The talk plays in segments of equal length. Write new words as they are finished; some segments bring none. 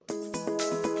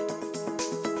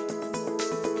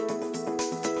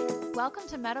Welcome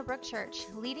to Meadowbrook Church,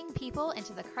 leading people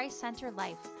into the Christ-centered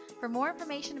life. For more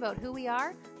information about who we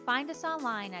are, find us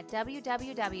online at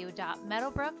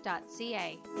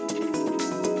www.meadowbrook.ca.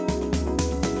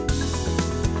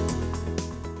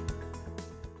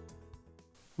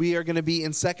 We are going to be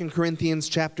in 2 Corinthians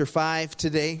chapter 5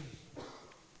 today.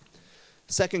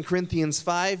 2 Corinthians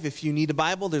 5, if you need a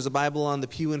Bible, there's a Bible on the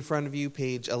pew in front of you,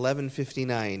 page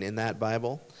 1159 in that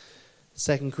Bible.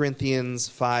 2 Corinthians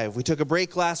 5. We took a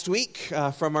break last week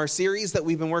from our series that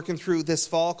we've been working through this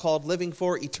fall called Living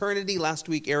for Eternity. Last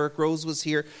week, Eric Rose was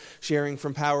here sharing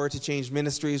from Power to Change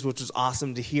Ministries, which was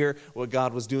awesome to hear what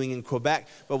God was doing in Quebec.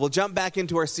 But we'll jump back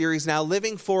into our series now,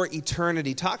 Living for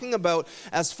Eternity, talking about,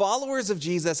 as followers of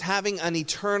Jesus, having an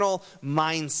eternal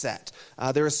mindset.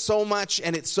 There is so much,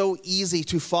 and it's so easy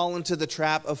to fall into the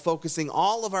trap of focusing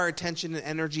all of our attention and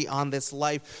energy on this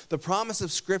life. The promise of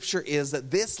Scripture is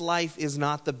that this life is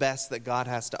not the best that God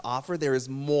has to offer. There is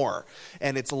more,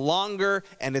 and it's longer,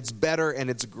 and it's better, and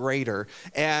it's greater.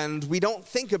 And we don't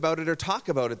think about it or talk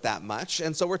about it that much.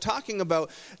 And so we're talking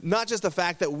about not just the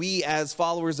fact that we as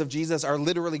followers of Jesus are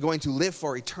literally going to live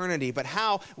for eternity, but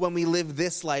how, when we live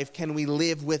this life, can we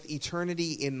live with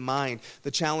eternity in mind? The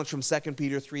challenge from 2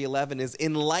 Peter 3:11 is,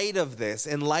 in light of this,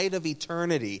 in light of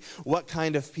eternity, what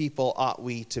kind of people ought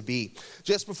we to be?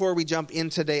 Just before we jump in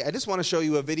today, I just want to show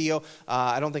you a video.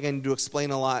 I don't think I need to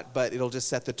explain a lot, but it'll just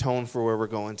set the tone for where we're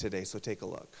going today, so take a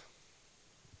look.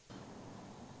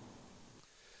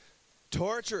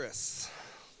 Torturous,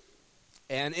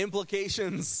 and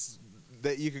implications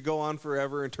that you could go on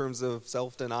forever in terms of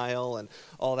self-denial and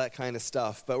all that kind of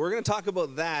stuff. But we're going to talk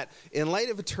about that in light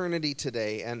of eternity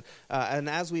today. And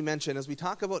as we mentioned, as we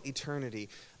talk about eternity,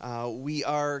 we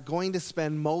are going to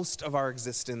spend most of our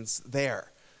existence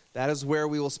there. That is where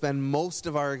we will spend most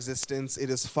of our existence. It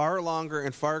is far longer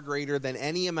and far greater than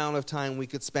any amount of time we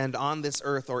could spend on this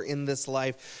earth or in this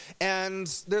life. And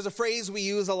there's a phrase we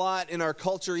use a lot in our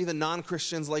culture, even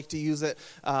non-Christians like to use it,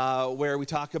 where we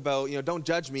talk about, don't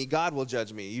judge me, God will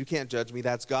judge me. You can't judge me,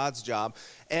 that's God's job.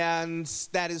 And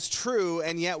that is true,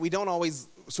 and yet we don't always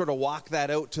sort of walk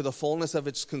that out to the fullness of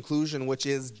its conclusion, which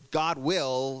is God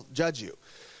will judge you.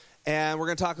 And we're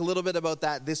going to talk a little bit about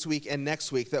that this week and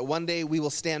next week, that one day we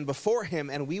will stand before him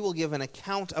and we will give an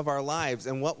account of our lives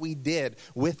and what we did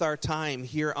with our time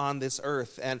here on this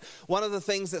earth. And one of the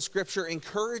things that Scripture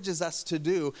encourages us to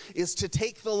do is to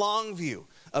take the long view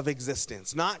of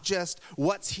existence, not just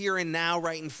what's here and now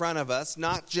right in front of us,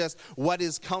 not just what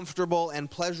is comfortable and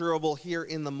pleasurable here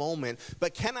in the moment,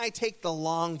 but can I take the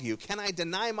long view? Can I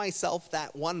deny myself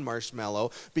that one marshmallow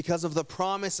because of the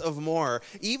promise of more,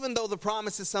 even though the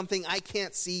promise is something I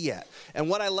can't see yet? And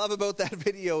what I love about that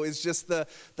video is just the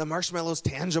marshmallow's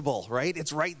tangible, right?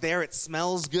 It's right there. It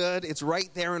smells good. It's right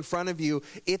there in front of you.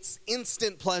 It's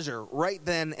instant pleasure right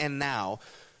then and now.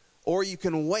 Or you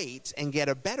can wait and get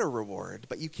a better reward,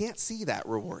 but you can't see that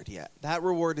reward yet. That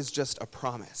reward is just a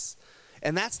promise.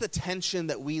 And that's the tension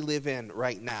that we live in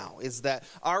right now, is that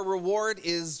our reward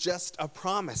is just a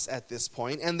promise at this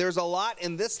point. And there's a lot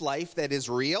in this life that is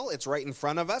real. It's right in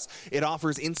front of us. It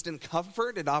offers instant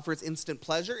comfort. It offers instant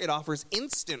pleasure. It offers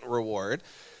instant reward.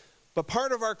 But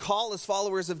part of our call as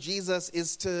followers of Jesus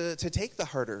is to take the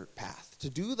harder path,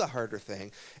 to do the harder thing,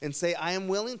 and say, I am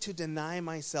willing to deny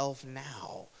myself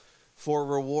now for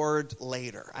reward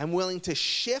later. I'm willing to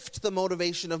shift the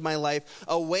motivation of my life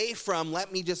away from,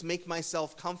 let me just make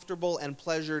myself comfortable and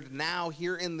pleasured now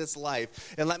here in this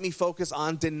life, and let me focus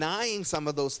on denying some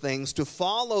of those things to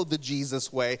follow the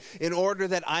Jesus way in order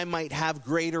that I might have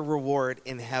greater reward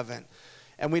in heaven.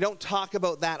 And we don't talk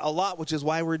about that a lot, which is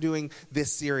why we're doing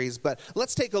this series. But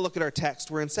let's take a look at our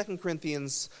text. We're in 2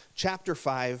 Corinthians chapter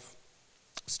 5,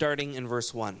 starting in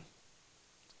verse 1.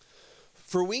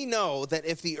 For we know that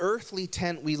if the earthly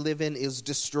tent we live in is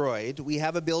destroyed, we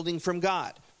have a building from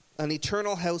God, an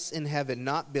eternal house in heaven,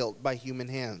 not built by human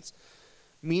hands.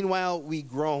 Meanwhile, we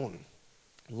groan,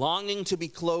 longing to be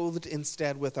clothed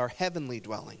instead with our heavenly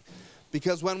dwelling.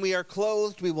 Because when we are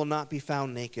clothed, we will not be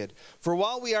found naked. For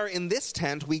while we are in this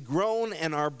tent, we groan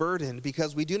and are burdened,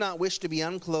 because we do not wish to be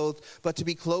unclothed, but to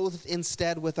be clothed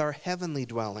instead with our heavenly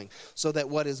dwelling, so that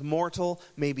what is mortal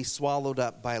may be swallowed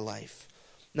up by life.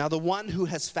 Now the one who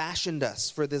has fashioned us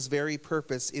for this very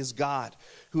purpose is God,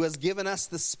 who has given us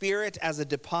the Spirit as a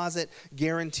deposit,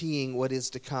 guaranteeing what is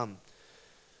to come.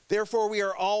 Therefore we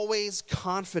are always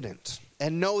confident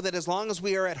and know that as long as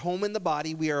we are at home in the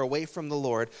body, we are away from the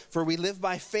Lord, for we live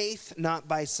by faith, not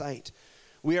by sight.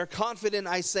 We are confident,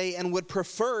 I say, and would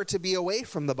prefer to be away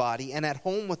from the body and at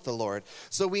home with the Lord.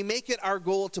 So we make it our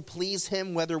goal to please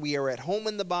him, whether we are at home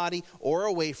in the body or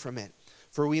away from it.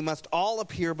 For we must all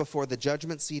appear before the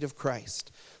judgment seat of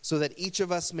Christ, so that each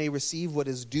of us may receive what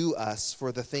is due us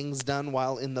for the things done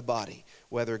while in the body,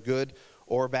 whether good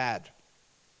or bad.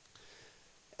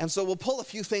 And so we'll pull a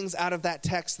few things out of that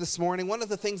text this morning. One of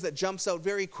the things that jumps out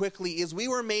very quickly is we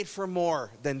were made for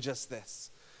more than just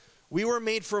this. We were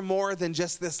made for more than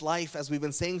just this life, as we've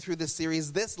been saying through this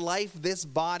series. This life, this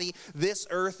body, this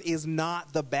earth is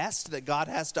not the best that God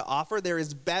has to offer. There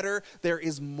is better, there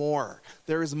is more.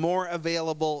 There is more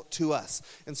available to us.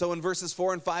 And so in verses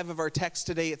 4 and 5 of our text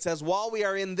today, it says, while we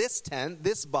are in this tent,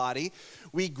 this body,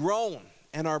 we groan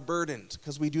and are burdened,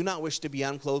 because we do not wish to be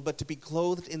unclothed, but to be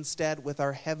clothed instead with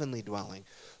our heavenly dwelling,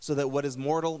 so that what is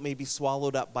mortal may be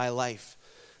swallowed up by life.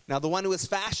 Now, the one who has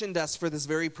fashioned us for this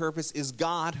very purpose is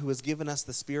God, who has given us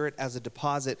the Spirit as a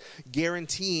deposit,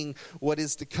 guaranteeing what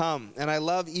is to come. And I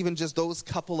love even just those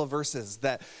couple of verses,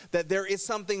 that there is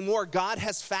something more. God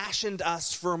has fashioned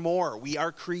us for more. We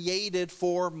are created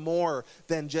for more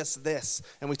than just this.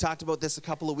 And we talked about this a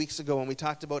couple of weeks ago when we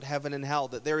talked about heaven and hell,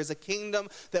 that there is a kingdom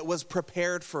that was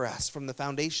prepared for us from the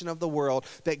foundation of the world,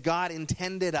 that God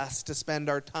intended us to spend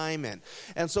our time in.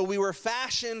 And so we were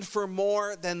fashioned for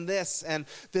more than this. And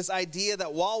this idea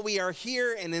that while we are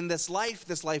here and in this life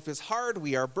is hard,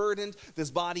 we are burdened,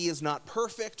 this body is not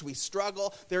perfect, we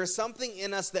struggle. There is something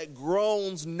in us that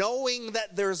groans, knowing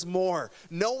that there's more,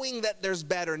 knowing that there's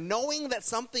better, knowing that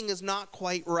something is not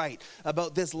quite right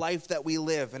about this life that we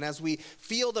live. And as we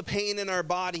feel the pain in our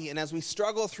body, and as we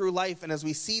struggle through life, and as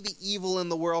we see the evil in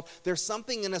the world, there's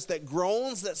something in us that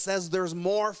groans that says there's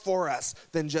more for us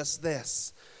than just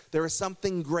this. There is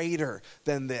something greater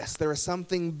than this. There is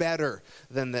something better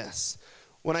than this.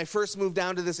 When I first moved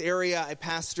down to this area, I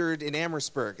pastored in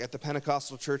Amherstburg at the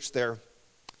Pentecostal church there.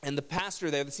 And the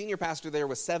pastor there, the senior pastor there,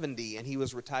 was 70, and he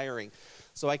was retiring.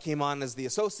 So I came on as the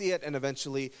associate, and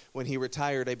eventually when he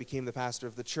retired, I became the pastor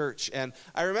of the church. And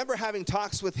I remember having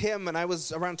talks with him, and I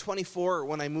was around 24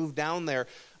 when I moved down there.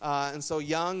 And so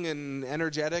young and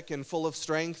energetic and full of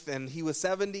strength. And he was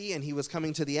 70, and he was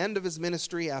coming to the end of his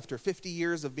ministry after 50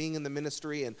 years of being in the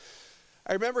ministry. And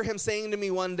I remember him saying to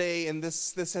me one day, and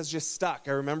this has just stuck.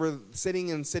 I remember sitting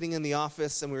in the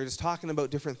office, and we were just talking about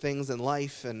different things in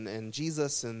life and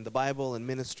Jesus and the Bible and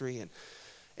ministry.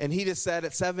 And he just said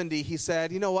at 70, he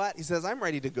said, you know what? He says, I'm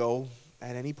ready to go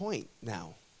at any point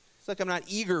now. It's like I'm not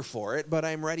eager for it, but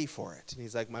I'm ready for it. And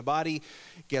he's like, my body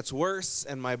gets worse,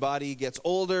 and my body gets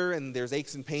older, and there's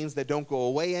aches and pains that don't go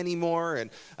away anymore. And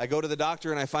I go to the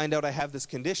doctor, and I find out I have this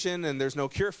condition, and there's no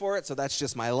cure for it, so that's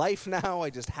just my life now.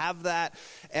 I just have that.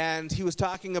 And he was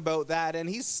talking about that, and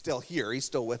he's still here. He's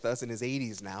still with us in his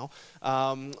 80s now.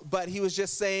 But he was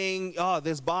just saying,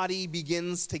 this body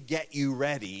begins to get you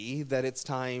ready that it's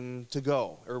time to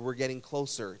go, or we're getting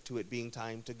closer to it being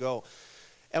time to go.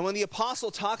 And when the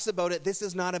apostle talks about it, this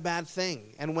is not a bad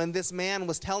thing. And when this man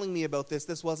was telling me about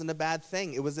this wasn't a bad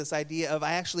thing. It was this idea of,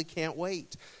 I actually can't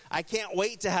wait. I can't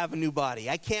wait to have a new body.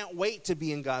 I can't wait to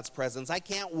be in God's presence. I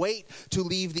can't wait to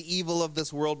leave the evil of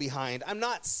this world behind. I'm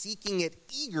not seeking it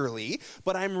eagerly,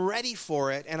 but I'm ready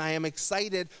for it, and I am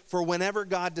excited for whenever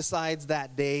God decides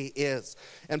that day is.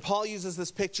 And Paul uses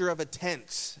this picture of a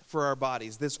tent for our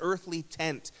bodies, this earthly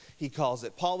tent, he calls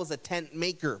it. Paul was a tent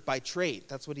maker by trade.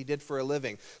 That's what he did for a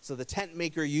living. So the tent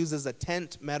maker uses a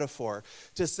tent metaphor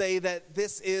to say that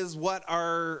this is what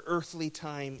our earthly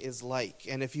time is like.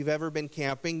 And if you've ever been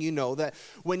camping, you know that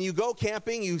when you go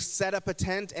camping, you set up a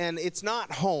tent, and it's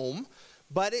not home,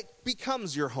 but it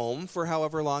becomes your home for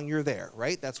however long you're there,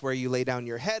 right? That's where you lay down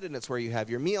your head, and it's where you have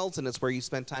your meals, and it's where you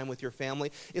spend time with your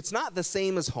family. It's not the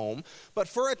same as home, but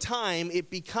for a time,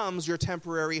 it becomes your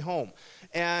temporary home.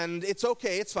 And it's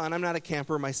okay, it's fun. I'm not a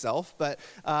camper myself, but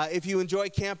if you enjoy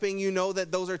camping, you know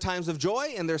that those are times of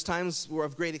joy, and there's times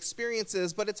of great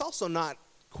experiences, but it's also not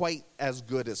quite as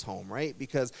good as home, right?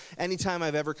 Because anytime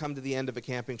I've ever come to the end of a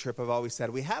camping trip, I've always said,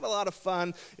 we had a lot of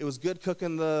fun. It was good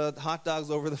cooking the hot dogs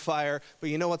over the fire. But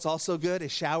you know what's also good is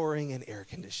showering and air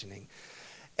conditioning.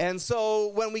 And so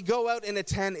when we go out in a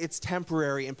tent, it's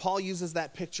temporary. And Paul uses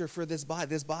that picture for this body.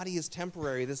 This body is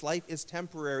temporary. This life is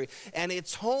temporary. And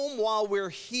it's home while we're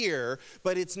here,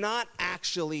 but it's not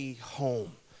actually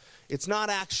home. It's not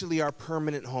actually our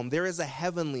permanent home. There is a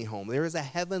heavenly home. There is a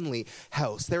heavenly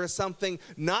house. There is something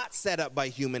not set up by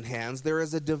human hands. There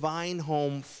is a divine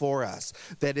home for us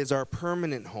that is our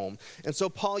permanent home. And so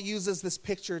Paul uses this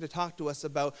picture to talk to us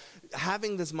about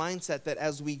having this mindset that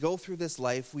as we go through this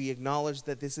life, we acknowledge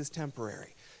that this is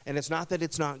temporary. And it's not that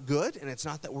it's not good, and it's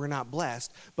not that we're not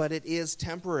blessed, but it is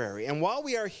temporary. And while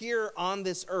we are here on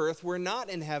this earth, we're not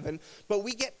in heaven, but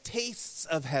we get tastes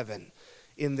of heaven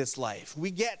in this life. We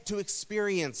get to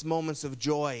experience moments of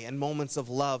joy and moments of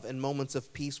love and moments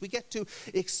of peace. We get to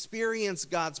experience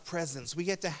God's presence. We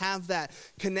get to have that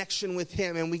connection with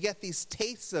him, and we get these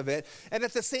tastes of it. And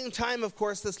at the same time, of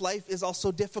course, this life is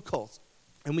also difficult.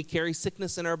 And we carry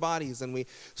sickness in our bodies, and we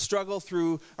struggle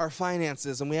through our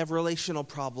finances, and we have relational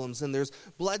problems, and there's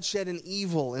bloodshed and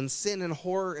evil and sin and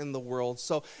horror in the world.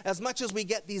 So as much as we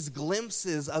get these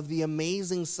glimpses of the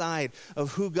amazing side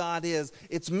of who God is,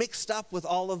 it's mixed up with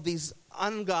all of these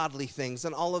ungodly things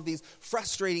and all of these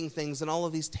frustrating things and all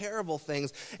of these terrible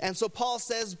things. And so Paul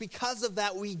says, because of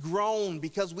that, we groan,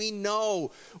 because we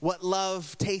know what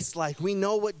love tastes like. We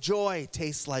know what joy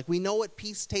tastes like. We know what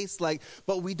peace tastes like,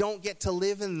 but we don't get to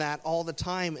live in that all the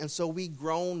time. And so we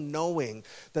groan knowing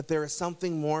that there is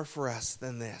something more for us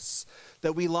than this,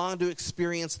 that we long to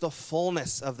experience the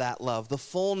fullness of that love, the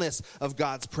fullness of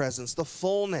God's presence, the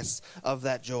fullness of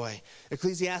that joy.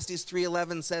 Ecclesiastes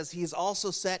 3:11 says he's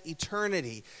also set eternity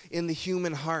in the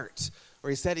human heart,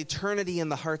 or he set eternity in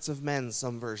the hearts of men,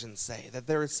 some versions say, that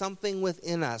there is something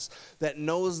within us that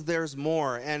knows there's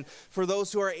more. And for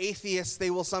those who are atheists,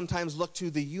 they will sometimes look to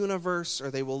the universe,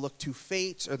 or they will look to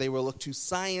fate, or they will look to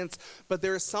science, but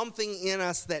there is something in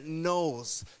us that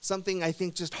knows, something I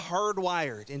think just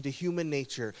hardwired into human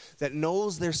nature, that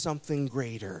knows there's something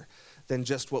greater than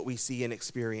just what we see and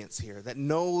experience here, that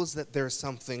knows that there's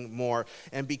something more.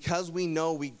 And because we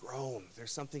know, we groan.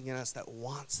 There's something in us that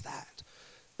wants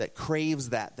that craves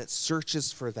that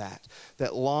searches for that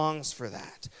longs for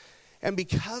that. And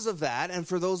because of that, and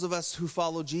for those of us who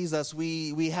follow Jesus,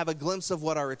 we have a glimpse of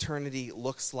what our eternity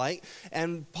looks like.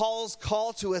 And Paul's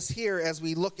call to us here as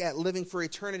we look at living for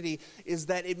eternity is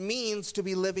that it means to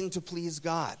be living to please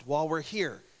God while we're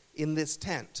here in this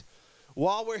tent.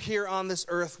 While we're here on this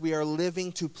earth, we are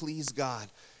living to please God.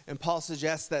 And Paul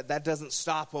suggests that that doesn't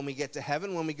stop when we get to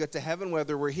heaven. When we get to heaven,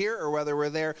 whether we're here or whether we're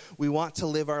there, we want to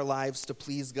live our lives to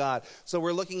please God. So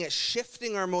we're looking at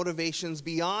shifting our motivations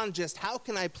beyond just how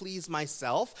can I please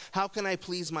myself? How can I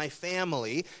please my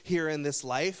family here in this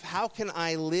life? How can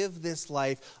I live this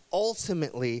life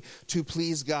ultimately to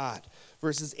please God?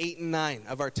 Verses 8 and 9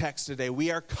 of our text today.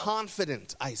 We are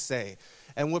confident, I say,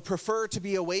 and would prefer to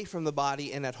be away from the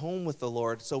body and at home with the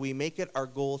Lord, so we make it our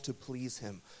goal to please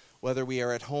him, whether we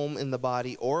are at home in the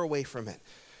body or away from it.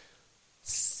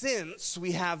 Since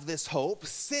we have this hope,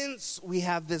 since we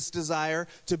have this desire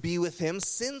to be with him,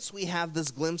 since we have this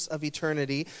glimpse of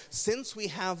eternity, since we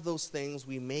have those things,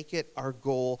 we make it our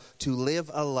goal to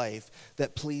live a life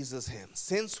that pleases him.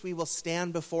 Since we will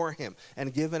stand before him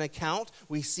and give an account,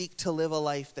 we seek to live a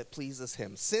life that pleases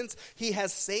him. Since he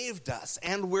has saved us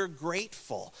and we're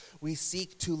grateful, we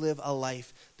seek to live a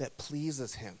life that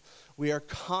pleases him. We are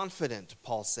confident,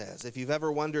 Paul says. If you've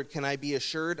ever wondered, can I be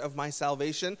assured of my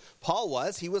salvation? Paul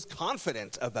was. He was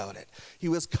confident about it. He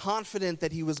was confident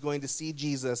that he was going to see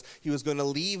Jesus. He was going to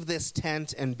leave this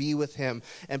tent and be with him.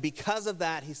 And because of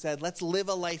that, he said, let's live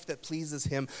a life that pleases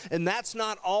him. And that's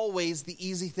not always the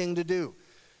easy thing to do.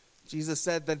 Jesus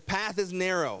said, the path is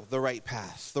narrow, the right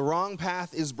path. The wrong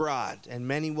path is broad, and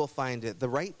many will find it. The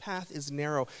right path is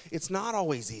narrow. It's not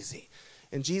always easy.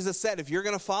 And Jesus said, if you're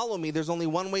going to follow me, there's only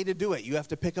one way to do it. You have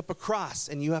to pick up a cross,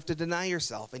 and you have to deny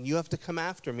yourself, and you have to come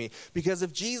after me. Because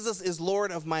if Jesus is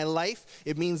Lord of my life,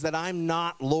 it means that I'm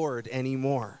not Lord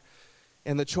anymore.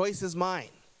 And the choice is mine,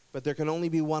 but there can only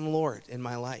be one Lord in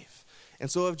my life.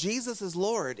 And so if Jesus is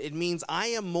Lord, it means I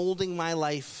am molding my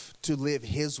life to live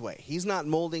his way. He's not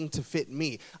molding to fit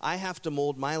me. I have to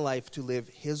mold my life to live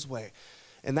his way.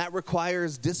 And that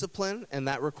requires discipline, and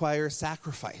that requires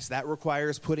sacrifice. That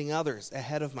requires putting others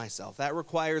ahead of myself. That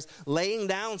requires laying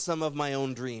down some of my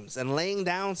own dreams and laying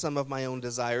down some of my own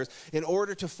desires in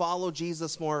order to follow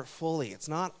Jesus more fully. It's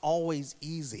not always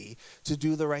easy to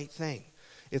do the right thing.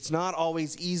 It's not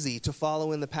always easy to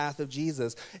follow in the path of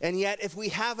Jesus. And yet, if we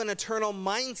have an eternal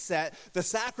mindset, the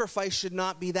sacrifice should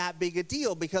not be that big a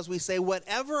deal, because we say,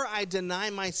 whatever I deny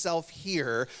myself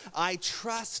here, I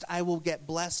trust I will get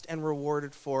blessed and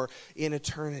rewarded for in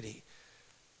eternity.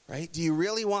 Right? Do you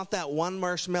really want that one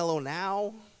marshmallow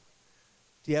now?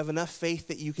 Do you have enough faith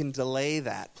that you can delay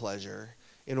that pleasure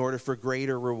in order for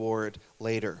greater reward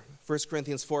later? 1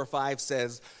 Corinthians 4:5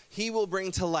 says, he will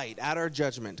bring to light at our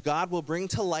judgment. God will bring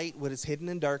to light what is hidden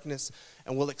in darkness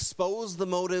and will expose the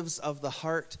motives of the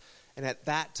heart. And at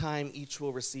that time, each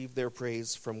will receive their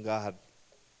praise from God.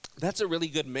 That's a really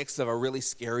good mix of a really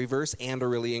scary verse and a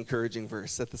really encouraging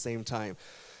verse at the same time.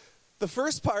 The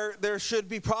first part, there should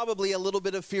be probably a little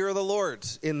bit of fear of the Lord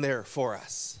in there for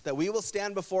us. That we will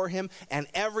stand before him and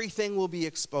everything will be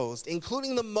exposed,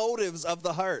 including the motives of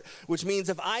the heart. Which means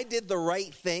if I did the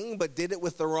right thing but did it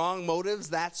with the wrong motives,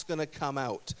 that's going to come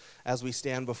out as we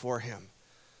stand before him.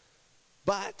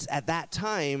 But at that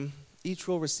time, each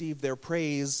will receive their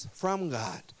praise from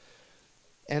God.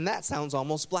 And that sounds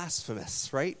almost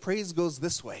blasphemous, right? Praise goes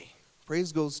this way.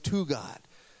 Praise goes to God.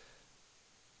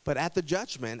 But at the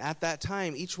judgment, at that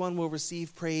time, each one will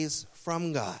receive praise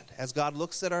from God. As God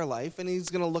looks at our life, and he's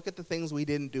going to look at the things we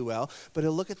didn't do well, but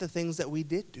he'll look at the things that we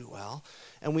did do well.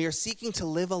 And we are seeking to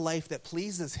live a life that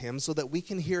pleases him so that we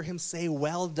can hear him say,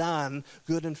 "Well done,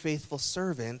 good and faithful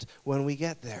servant," when we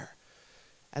get there.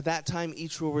 At that time,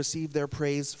 each will receive their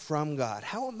praise from God.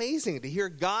 How amazing to hear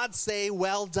God say,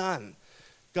 "Well done."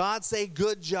 God say,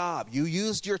 "Good job. You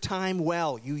used your time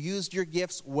well. You used your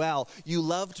gifts well. You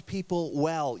loved people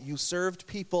well. You served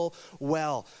people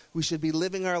well." We should be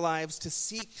living our lives to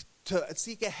seek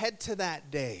ahead to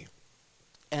that day.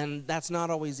 And that's not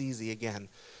always easy, again,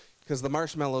 because the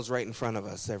marshmallow's right in front of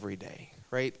us every day,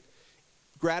 right?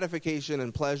 Gratification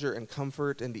and pleasure and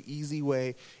comfort and the easy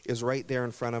way is right there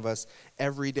in front of us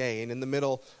every day. And in the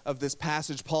middle of this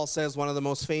passage, Paul says one of the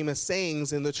most famous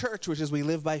sayings in the church, which is, we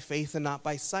live by faith and not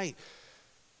by sight.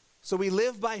 So we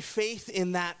live by faith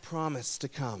in that promise to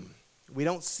come. We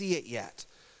don't see it yet.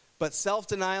 But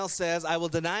self-denial says, I will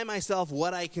deny myself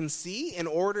what I can see in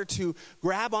order to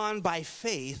grab on by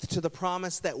faith to the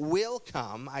promise that will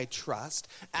come, I trust,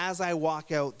 as I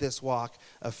walk out this walk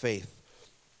of faith.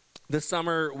 This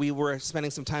summer, we were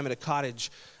spending some time at a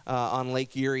cottage on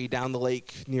Lake Erie, down the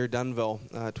lake near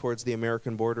Dunnville, towards the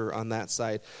American border on that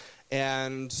side.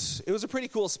 And it was a pretty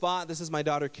cool spot. This is my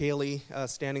daughter, Kaylee,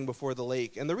 standing before the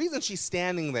lake. And the reason she's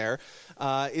standing there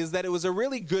is that it was a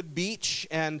really good beach.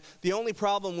 And the only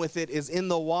problem with it is in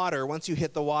the water, once you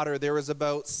hit the water, there was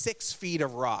about 6 feet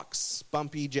of rocks,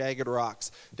 bumpy, jagged rocks,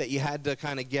 that you had to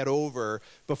kind of get over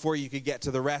before you could get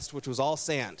to the rest, which was all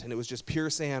sand. And it was just pure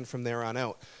sand from there on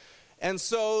out. And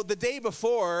so the day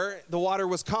before, the water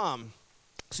was calm,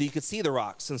 so you could see the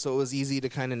rocks. And so it was easy to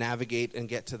kind of navigate and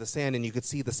get to the sand, and you could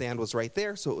see the sand was right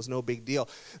there, so it was no big deal.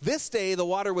 This day, the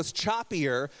water was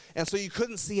choppier, and so you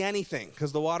couldn't see anything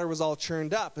because the water was all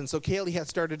churned up. And so Kaylee had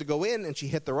started to go in, and she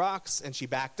hit the rocks, and she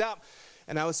backed up.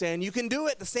 And I was saying, "You can do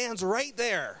it. The sand's right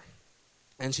there."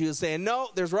 And she was saying,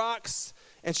 "No, there's rocks."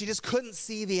 And she just couldn't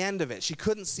see the end of it. She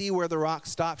couldn't see where the rock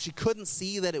stopped. She couldn't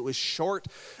see that it was short.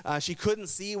 She couldn't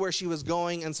see where she was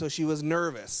going, and so she was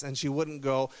nervous, and she wouldn't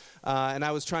go. And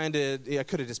I was I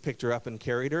could have just picked her up and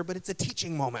carried her, but it's a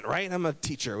teaching moment, right? I'm a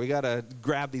teacher. We got to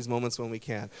grab these moments when we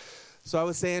can. So I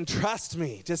was saying, "Trust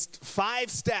me, just 5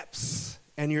 steps,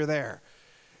 and you're there."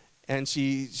 And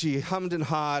she hummed and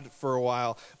hawed for a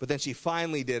while, but then she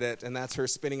finally did it, and that's her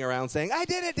spinning around saying, "I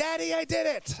did it, Daddy, I did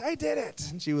it, I did it."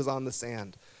 And she was on the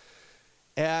sand.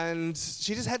 And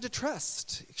she just had to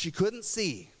trust. She couldn't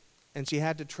see, and she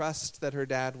had to trust that her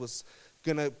dad was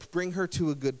going to bring her to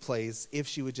a good place if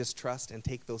she would just trust and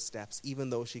take those steps, even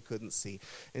though she couldn't see.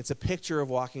 And it's a picture of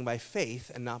walking by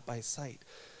faith and not by sight.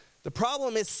 The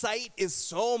problem is sight is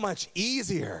so much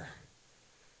easier.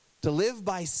 To live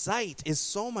by sight is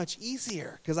so much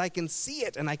easier because I can see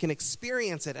it and I can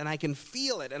experience it and I can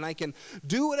feel it and I can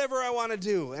do whatever I want to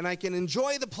do and I can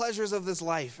enjoy the pleasures of this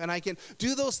life and I can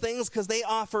do those things because they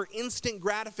offer instant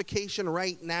gratification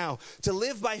right now. To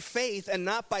live by faith and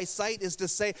not by sight is to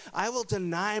say, I will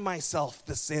deny myself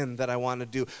the sin that I want to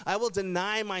do. I will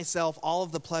deny myself all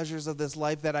of the pleasures of this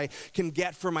life that I can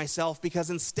get for myself because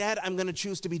instead I'm going to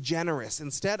choose to be generous.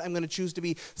 Instead I'm going to choose to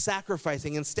be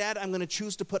sacrificing. Instead I'm going to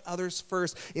choose to put others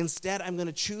first. Instead, I'm going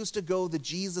to choose to go the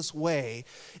Jesus way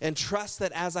and trust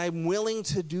that as I'm willing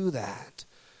to do that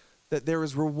there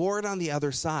is reward on the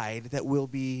other side that will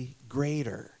be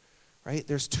greater, right?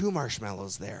 There's 2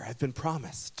 marshmallows there. I've been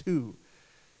promised 2.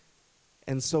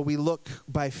 And so we look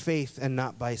by faith and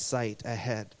not by sight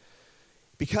ahead.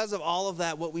 Because of all of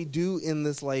that, what we do in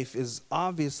this life is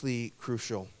obviously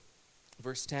crucial.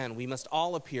 Verse 10, we must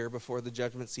all appear before the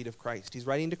judgment seat of Christ. He's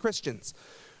writing to Christians.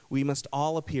 We must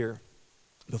all appear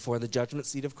before the judgment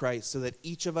seat of Christ so that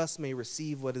each of us may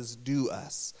receive what is due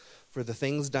us for the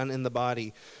things done in the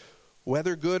body,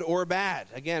 whether good or bad.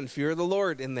 Again, fear of the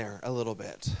Lord in there a little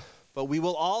bit. But we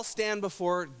will all stand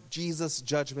before Jesus'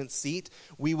 judgment seat.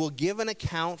 We will give an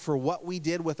account for what we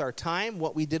did with our time,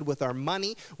 what we did with our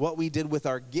money, what we did with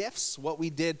our gifts, what we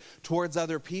did towards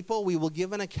other people. We will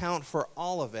give an account for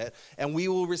all of it, and we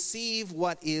will receive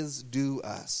what is due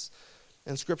us.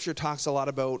 And Scripture talks a lot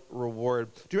about reward.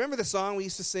 Do you remember the song we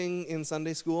used to sing in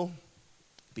Sunday school?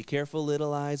 Be careful,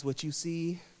 little eyes, what you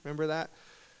see. Remember that?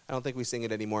 I don't think we sing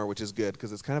it anymore, which is good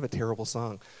because it's kind of a terrible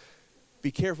song.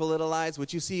 Be careful, little eyes,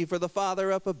 what you see, for the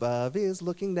Father up above is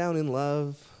looking down in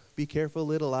love. Be careful,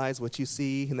 little eyes, what you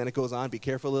see. And then it goes on, be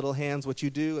careful, little hands, what you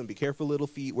do, and be careful, little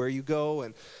feet, where you go.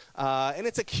 And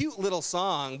it's a cute little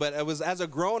song, but it was, as a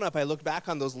grown-up, I looked back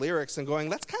on those lyrics and going,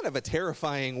 that's kind of a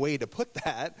terrifying way to put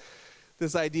that.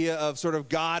 This idea of sort of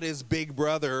God is big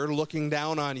brother looking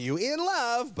down on you in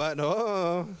love, but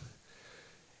oh.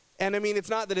 And I mean, it's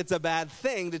not that it's a bad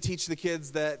thing to teach the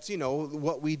kids that, you know,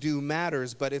 what we do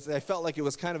matters, but I felt like it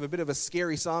was kind of a bit of a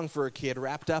scary song for a kid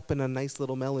wrapped up in a nice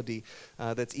little melody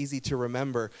that's easy to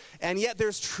remember. And yet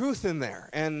there's truth in there,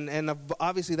 and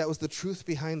obviously that was the truth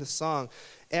behind the song.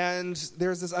 And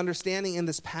there's this understanding in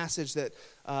this passage that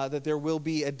there will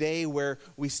be a day where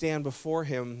we stand before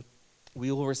him. We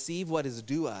will receive what is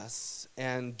due us,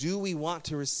 and do we want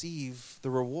to receive the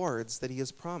rewards that he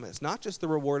has promised? Not just the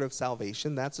reward of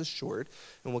salvation, that's assured,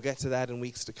 and we'll get to that in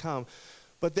weeks to come,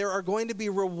 but there are going to be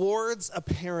rewards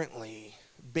apparently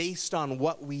based on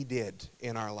what we did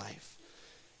in our life.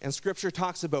 And Scripture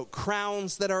talks about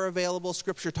crowns that are available.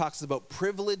 Scripture talks about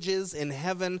privileges in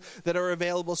heaven that are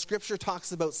available. Scripture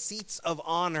talks about seats of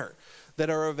honor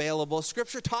that are available.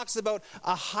 Scripture talks about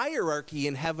a hierarchy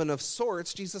in heaven of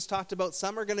sorts. Jesus talked about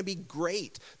some are going to be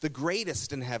great, the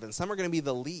greatest in heaven. Some are going to be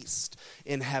the least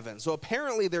in heaven. So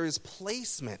apparently there is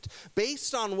placement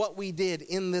based on what we did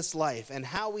in this life and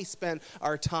how we spent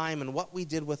our time and what we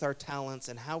did with our talents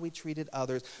and how we treated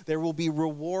others. There will be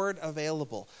reward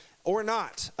available. Or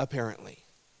not, apparently.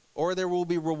 Or there will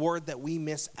be reward that we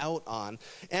miss out on.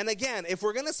 And again, if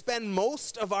we're going to spend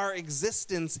most of our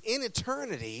existence in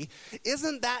eternity,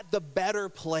 isn't that the better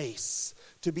place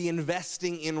to be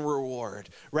investing in reward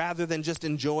rather than just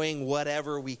enjoying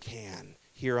whatever we can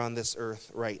here on this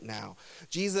earth right now?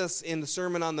 Jesus, in the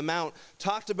Sermon on the Mount,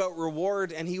 talked about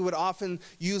reward, and he would often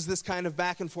use this kind of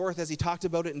back and forth as he talked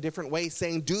about it in different ways,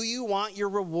 saying, do you want your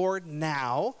reward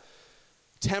now,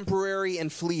 temporary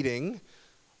and fleeting,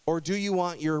 or do you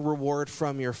want your reward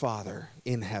from your Father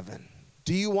in heaven?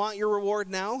 Do you want your reward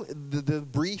now, the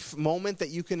brief moment that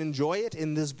you can enjoy it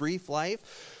in this brief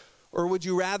life? Or would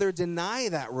you rather deny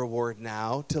that reward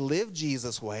now to live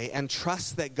Jesus' way and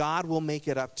trust that God will make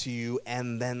it up to you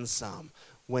and then some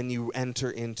when you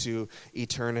enter into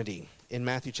eternity? In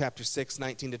Matthew chapter 6,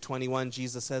 19 to 21,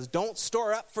 Jesus says, don't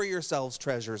store up for yourselves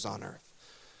treasures on earth,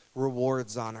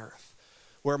 rewards on earth,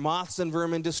 where moths and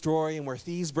vermin destroy and where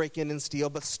thieves break in and steal,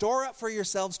 but store up for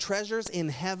yourselves treasures in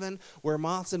heaven where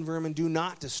moths and vermin do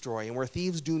not destroy and where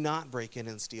thieves do not break in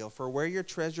and steal. For where your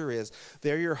treasure is,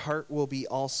 there your heart will be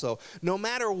also. No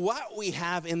matter what we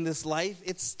have in this life,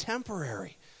 it's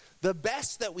temporary. The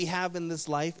best that we have in this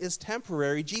life is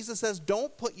temporary. Jesus says,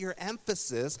 don't put your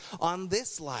emphasis on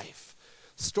this life.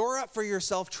 Store up for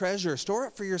yourself treasure. Store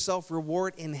up for yourself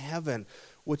reward in heaven,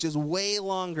 which is way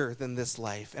longer than this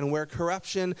life, and where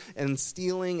corruption and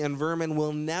stealing and vermin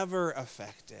will never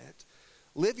affect it.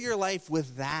 Live your life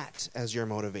with that as your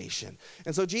motivation.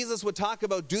 And so Jesus would talk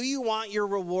about, do you want your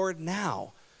reward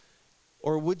now?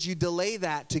 Or would you delay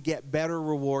that to get better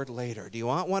reward later? Do you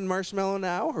want one marshmallow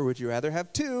now, or would you rather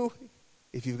have two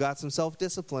if you've got some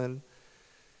self-discipline?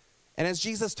 And as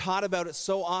Jesus taught about it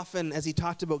so often, as he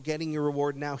talked about getting your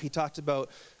reward now, he talked about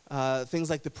things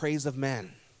like the praise of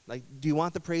men. Like, do you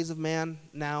want the praise of man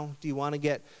now? Do you want to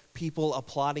get people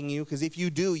applauding you? Because if you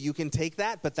do, you can take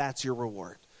that, but that's your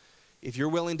reward. If you're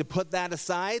willing to put that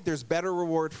aside, there's better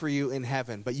reward for you in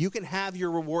heaven. But you can have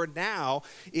your reward now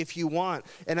if you want.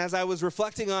 And as I was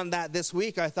reflecting on that this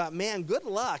week, I thought, man, good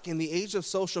luck in the age of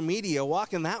social media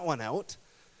walking that one out.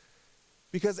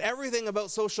 Because everything about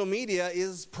social media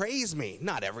is praise me.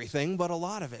 Not everything, but a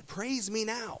lot of it. Praise me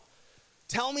now.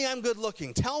 Tell me I'm good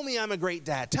looking. Tell me I'm a great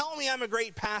dad. Tell me I'm a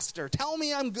great pastor. Tell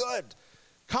me I'm good.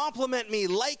 Compliment me.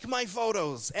 Like my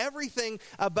photos. Everything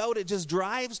about it just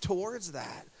drives towards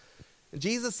that. And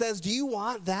Jesus says, do you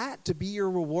want that to be your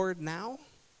reward now?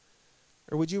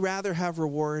 Or would you rather have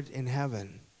reward in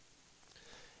heaven?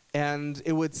 And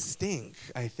it would stink,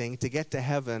 I think, to get to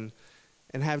heaven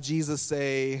and have Jesus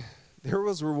say, there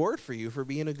was reward for you for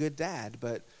being a good dad,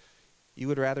 but you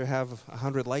would rather have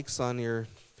 100 likes on your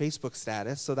Facebook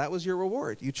status, so that was your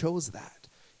reward. You chose that.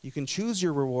 You can choose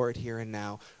your reward here and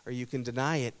now, or you can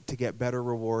deny it to get better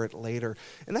reward later.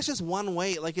 And that's just one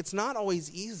way. Like, it's not always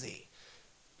easy,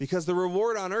 because the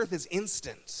reward on earth is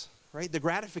instant, right? The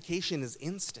gratification is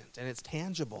instant, and it's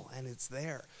tangible, and it's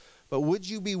there. But would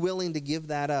you be willing to give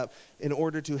that up in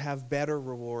order to have better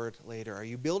reward later? Are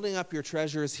you building up your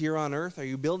treasures here on earth? Are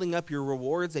you building up your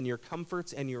rewards and your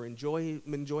comforts and your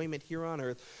enjoyment here on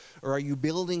earth? Or are you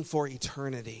building for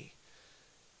eternity?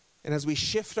 And as we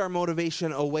shift our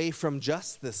motivation away from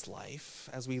just this life,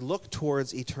 as we look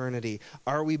towards eternity,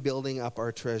 are we building up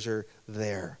our treasure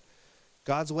there?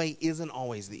 God's way isn't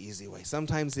always the easy way.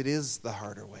 Sometimes it is the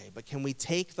harder way. But can we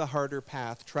take the harder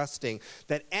path, trusting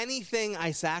that anything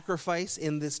I sacrifice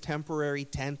in this temporary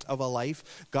tent of a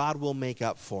life, God will make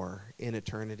up for in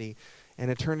eternity?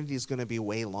 And eternity is going to be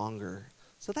way longer.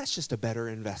 So that's just a better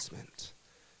investment,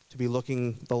 to be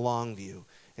looking the long view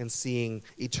and seeing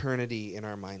eternity in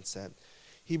our mindset.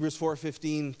 Hebrews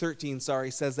 13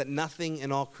 says that nothing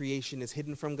in all creation is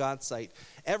hidden from God's sight.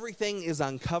 Everything is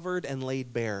uncovered and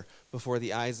laid bare before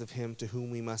the eyes of him to whom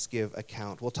we must give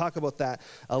account. We'll talk about that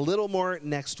a little more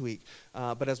next week.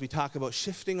 But as we talk about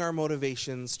shifting our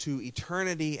motivations to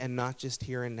eternity and not just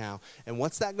here and now. And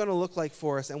what's that going to look like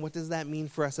for us? And what does that mean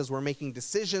for us as we're making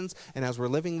decisions and as we're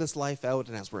living this life out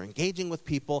and as we're engaging with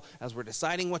people, as we're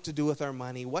deciding what to do with our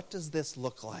money? What does this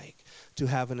look like to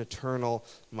have an eternal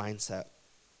mindset?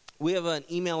 We have an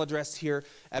email address here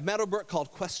at Meadowbrook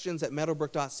called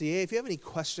questions@meadowbrook.ca. If you have any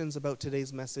questions about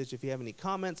today's message, if you have any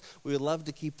comments, we would love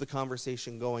to keep the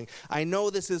conversation going. I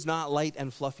know this is not light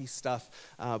and fluffy stuff,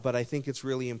 but I think it's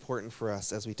really important for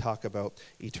us as we talk about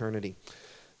eternity.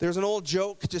 There's an old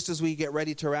joke, just as we get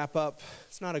ready to wrap up.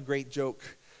 It's not a great joke,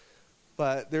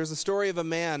 but there's a story of a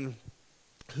man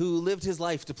who lived his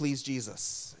life to please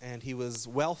Jesus. And he was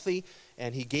wealthy,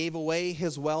 and he gave away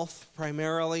his wealth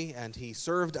primarily, and he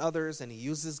served others, and he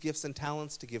used his gifts and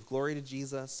talents to give glory to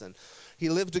Jesus. And he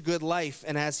lived a good life.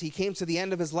 And as he came to the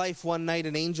end of his life, one night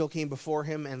an angel came before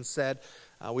him and said,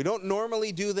 we don't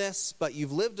normally do this, but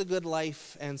you've lived a good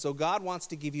life, and so God wants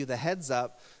to give you the heads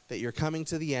up that you're coming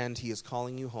to the end. He is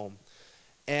calling you home.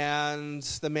 And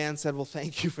the man said, well,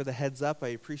 thank you for the heads up. I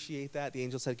appreciate that. The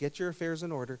angel said, get your affairs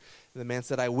in order. And the man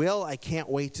said, I will. I can't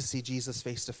wait to see Jesus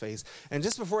face to face. And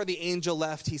just before the angel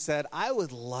left, he said, I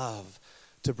would love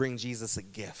to bring Jesus a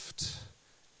gift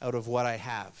out of what I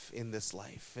have in this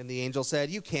life. And the angel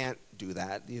said, you can't do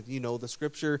that. You know, the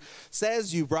scripture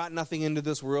says you brought nothing into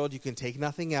this world. You can take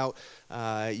nothing out.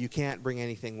 You can't bring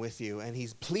anything with you. And he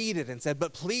pleaded and said,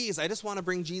 but please, I just want to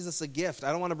bring Jesus a gift.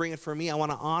 I don't want to bring it for me. I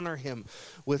want to honor him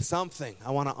with something.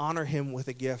 I want to honor him with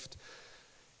a gift.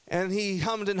 And he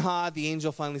hummed and hawed. The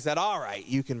angel finally said, all right,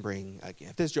 you can bring a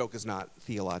gift. This joke is not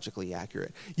theologically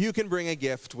accurate. You can bring a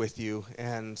gift with you.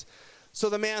 And so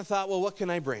the man thought, well, what can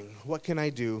I bring? What can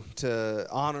I do to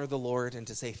honor the Lord and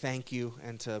to say thank you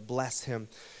and to bless him?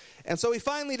 And so he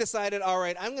finally decided, all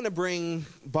right, I'm going to bring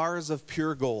bars of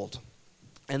pure gold.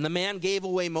 And the man gave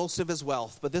away most of his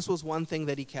wealth, but this was one thing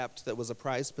that he kept that was a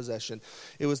prized possession.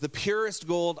 It was the purest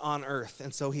gold on earth.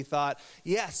 And so he thought,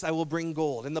 yes, I will bring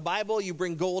gold. In the Bible, you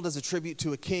bring gold as a tribute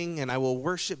to a king, and I will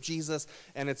worship Jesus.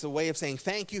 And it's a way of saying,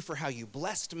 thank you for how you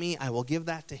blessed me. I will give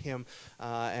that to him,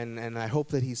 and I hope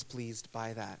that he's pleased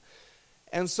by that.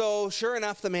 And so, sure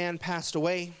enough, the man passed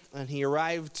away, and he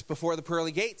arrived before the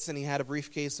pearly gates, and he had a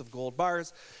briefcase of gold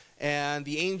bars. And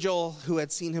the angel who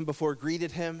had seen him before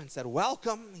greeted him and said,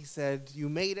 welcome. He said, you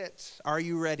made it. Are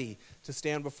you ready to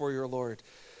stand before your Lord?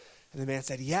 And the man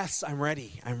said, yes, I'm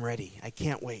ready. I'm ready. I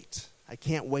can't wait. I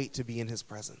can't wait to be in his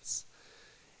presence.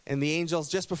 And the angels,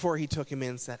 just before he took him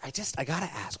in, said, I got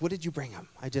to ask, what did you bring him?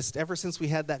 Ever since we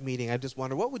had that meeting, I just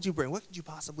wondered, what would you bring? What could you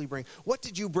possibly bring? What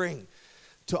did you bring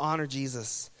to honor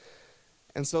Jesus?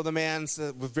 And so the man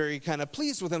was very kind of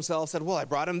pleased with himself, said, well, I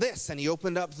brought him this. And he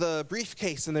opened up the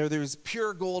briefcase, and there was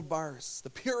pure gold bars, the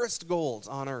purest gold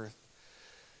on earth.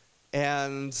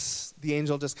 And the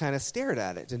angel just kind of stared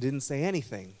at it and didn't say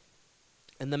anything.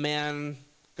 And the man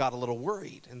got a little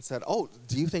worried and said, oh,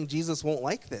 do you think Jesus won't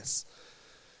like this?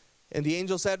 And the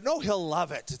angel said, no, he'll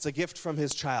love it. It's a gift from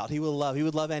his child. He would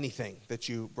love anything that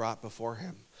you brought before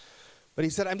him. But he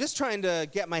said, I'm just trying to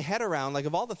get my head around, like,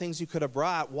 of all the things you could have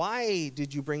brought, why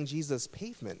did you bring Jesus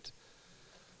pavement?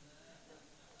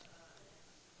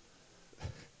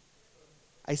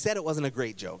 I said it wasn't a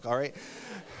great joke, all right?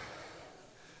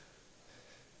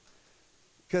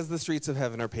 Because the streets of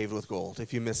heaven are paved with gold,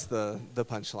 if you missed the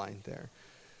punchline there.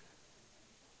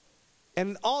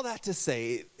 And all that to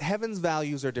say, heaven's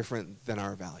values are different than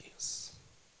our values.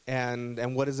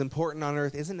 And what is important on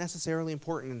earth isn't necessarily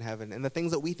important in heaven. And the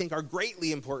things that we think are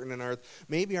greatly important on earth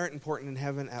maybe aren't important in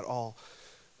heaven at all.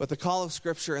 But the call of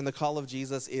Scripture and the call of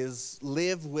Jesus is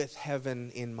live with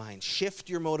heaven in mind. Shift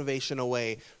your motivation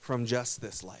away from just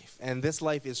this life. And this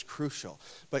life is crucial.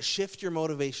 But shift your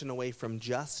motivation away from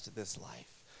just this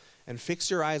life. And fix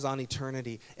your eyes on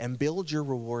eternity and build your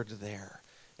reward there.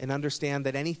 And understand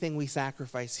that anything we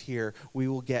sacrifice here, we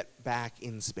will get back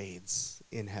in spades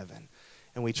in heaven.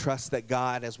 And we trust that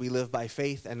God, as we live by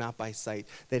faith and not by sight,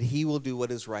 that he will do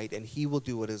what is right and he will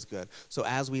do what is good. So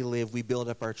as we live, we build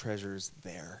up our treasures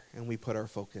there and we put our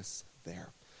focus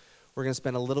there. We're going to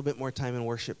spend a little bit more time in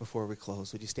worship before we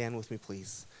close. Would you stand with me,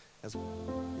 please? It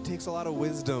takes a lot of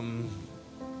wisdom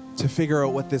to figure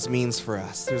out what this means for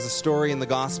us. There's a story in the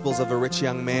Gospels of a rich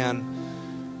young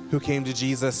man who came to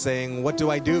Jesus saying, "What do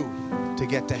I do to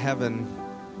get to heaven?"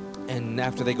 And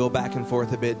after they go back and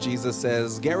forth a bit, Jesus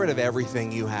says, "Get rid of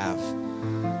everything you have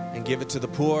and give it to the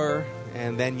poor,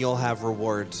 and then you'll have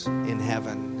reward in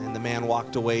heaven." And the man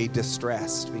walked away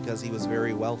distressed because he was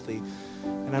very wealthy.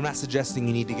 And I'm not suggesting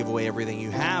you need to give away everything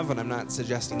you have, and I'm not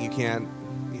suggesting you can't,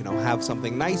 have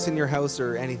something nice in your house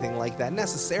or anything like that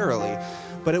necessarily.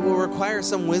 But it will require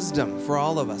some wisdom for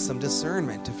all of us, some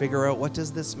discernment to figure out, what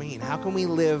does this mean? How can we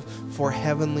live for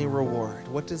heavenly reward?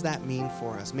 What does that mean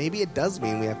for us? Maybe it does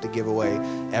mean we have to give away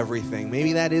everything.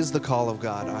 Maybe that is the call of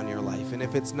God on your life. And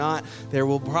if it's not, there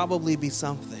will probably be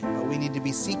something. But we need to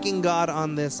be seeking God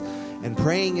on this and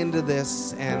praying into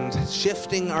this and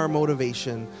shifting our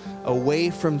motivation away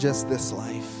from just this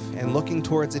life and looking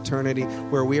towards eternity,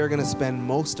 where we are going to spend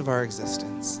most of our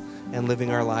existence, and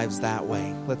living our lives that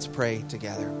way. Let's pray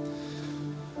together.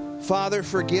 Father,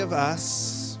 forgive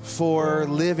us for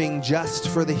living just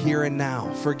for the here and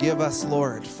now. Forgive us,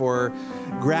 Lord, for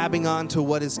grabbing onto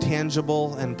what is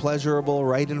tangible and pleasurable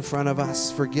right in front of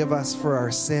us. Forgive us for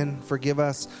our sin. Forgive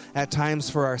us at times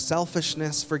for our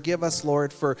selfishness. Forgive us,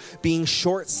 Lord, for being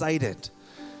short-sighted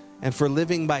and for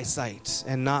living by sight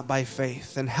and not by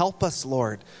faith. And help us,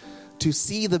 Lord, to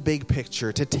see the big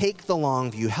picture, to take the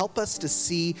long view. Help us to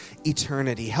see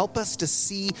eternity. Help us to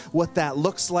see what that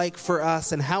looks like for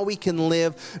us and how we can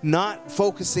live, not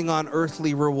focusing on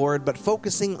earthly reward, but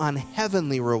focusing on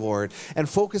heavenly reward and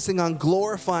focusing on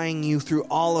glorifying you through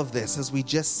all of this, as we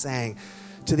just sang,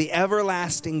 to the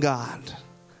everlasting God,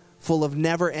 full of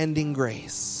never-ending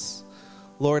grace.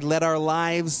 Lord, let our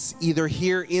lives, either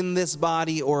here in this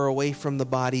body or away from the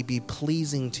body, be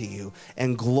pleasing to you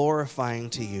and glorifying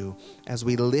to you as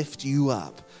we lift you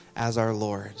up as our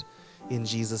Lord. In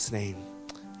Jesus' name,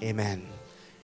 amen.